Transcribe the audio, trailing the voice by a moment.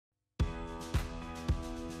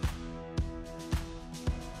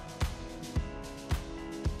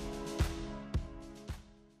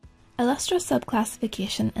Illustra Sub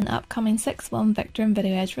Classification in upcoming 6.1 Vector and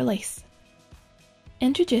VideoEdge release.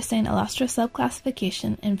 Introducing Illustra Sub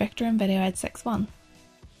Classification in Vector and VideoEdge 6.1.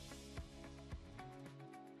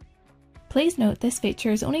 Please note this feature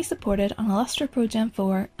is only supported on Illustra Pro Gen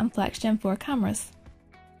 4 and Flex Gen 4 cameras.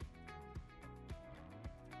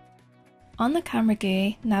 On the camera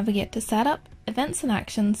GUI, navigate to Setup, Events and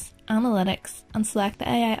Actions, Analytics, and select the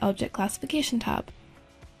AI Object Classification tab.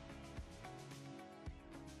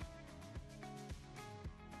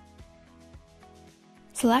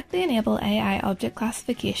 Select the Enable AI Object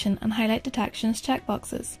Classification and Highlight Detections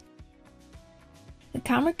checkboxes. The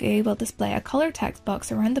camera GUI will display a colour text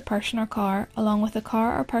box around the person or car, along with a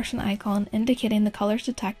car or person icon indicating the colours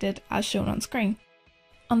detected as shown on screen.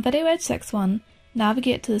 On VideoEdge 6.1,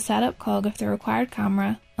 navigate to the Setup cog of the required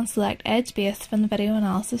camera and select Edge Based from the Video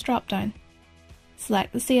Analysis drop-down.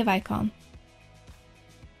 Select the Save icon.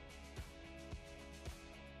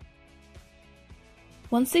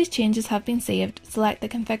 Once these changes have been saved, select the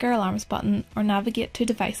Configure Alarms button or navigate to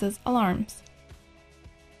Devices, Alarms.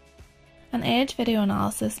 An Edge Video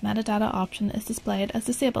Analysis metadata option is displayed as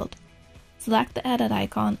disabled. Select the Edit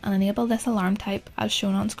icon and enable this alarm type as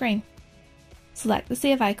shown on screen. Select the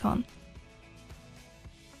Save icon.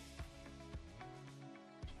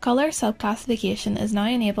 Colour subclassification is now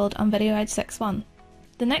enabled on VideoEdge 6.1.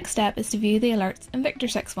 The next step is to view the alerts in Vector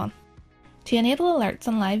 6.1. To enable alerts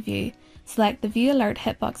on live view, select the View Alert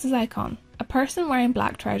hitboxes icon. A person wearing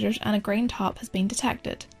black trousers and a green top has been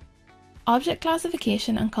detected. Object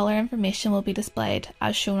classification and colour information will be displayed,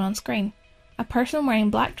 as shown on screen. A person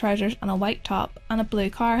wearing black trousers and a white top and a blue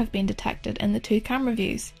car have been detected in the two camera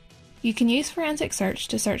views. You can use forensic search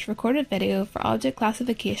to search recorded video for object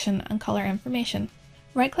classification and colour information.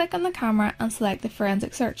 Right-click on the camera and select the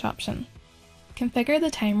forensic search option. Configure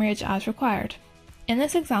the time range as required. In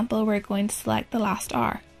this example, we're going to select the last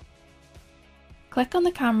hour. Click on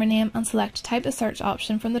the camera name and select Type the Search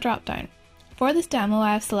option from the drop-down. For this demo,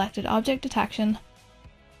 I have selected Object Detection.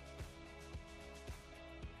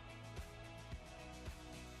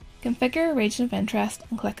 Configure a region of interest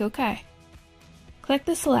and click OK. Click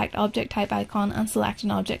the Select Object Type icon and select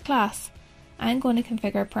an object class. I am going to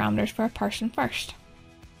configure parameters for a person first.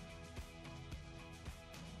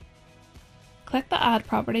 Click the Add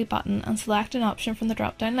Property button and select an option from the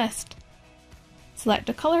drop-down list. Select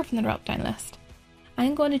a colour from the drop-down list. I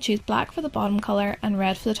am going to choose black for the bottom colour and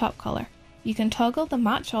red for the top colour. You can toggle the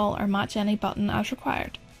Match All or Match Any button as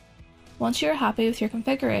required. Once you are happy with your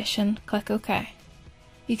configuration, click OK.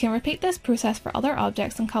 You can repeat this process for other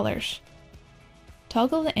objects and colours.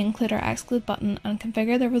 Toggle the Include or Exclude button and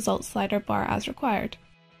configure the Results slider bar as required.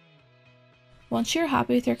 Once you are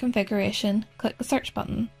happy with your configuration, click the Search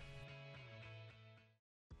button.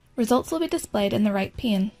 Results will be displayed in the right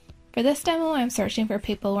pane. For this demo, I am searching for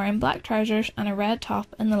people wearing black trousers and a red top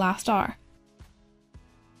in the last hour.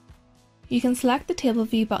 You can select the Table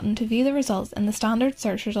View button to view the results in the standard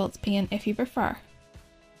search results pane if you prefer.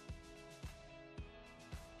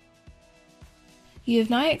 You have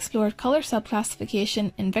now explored colour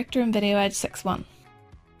subclassification in Vector and VideoEdge 6.1.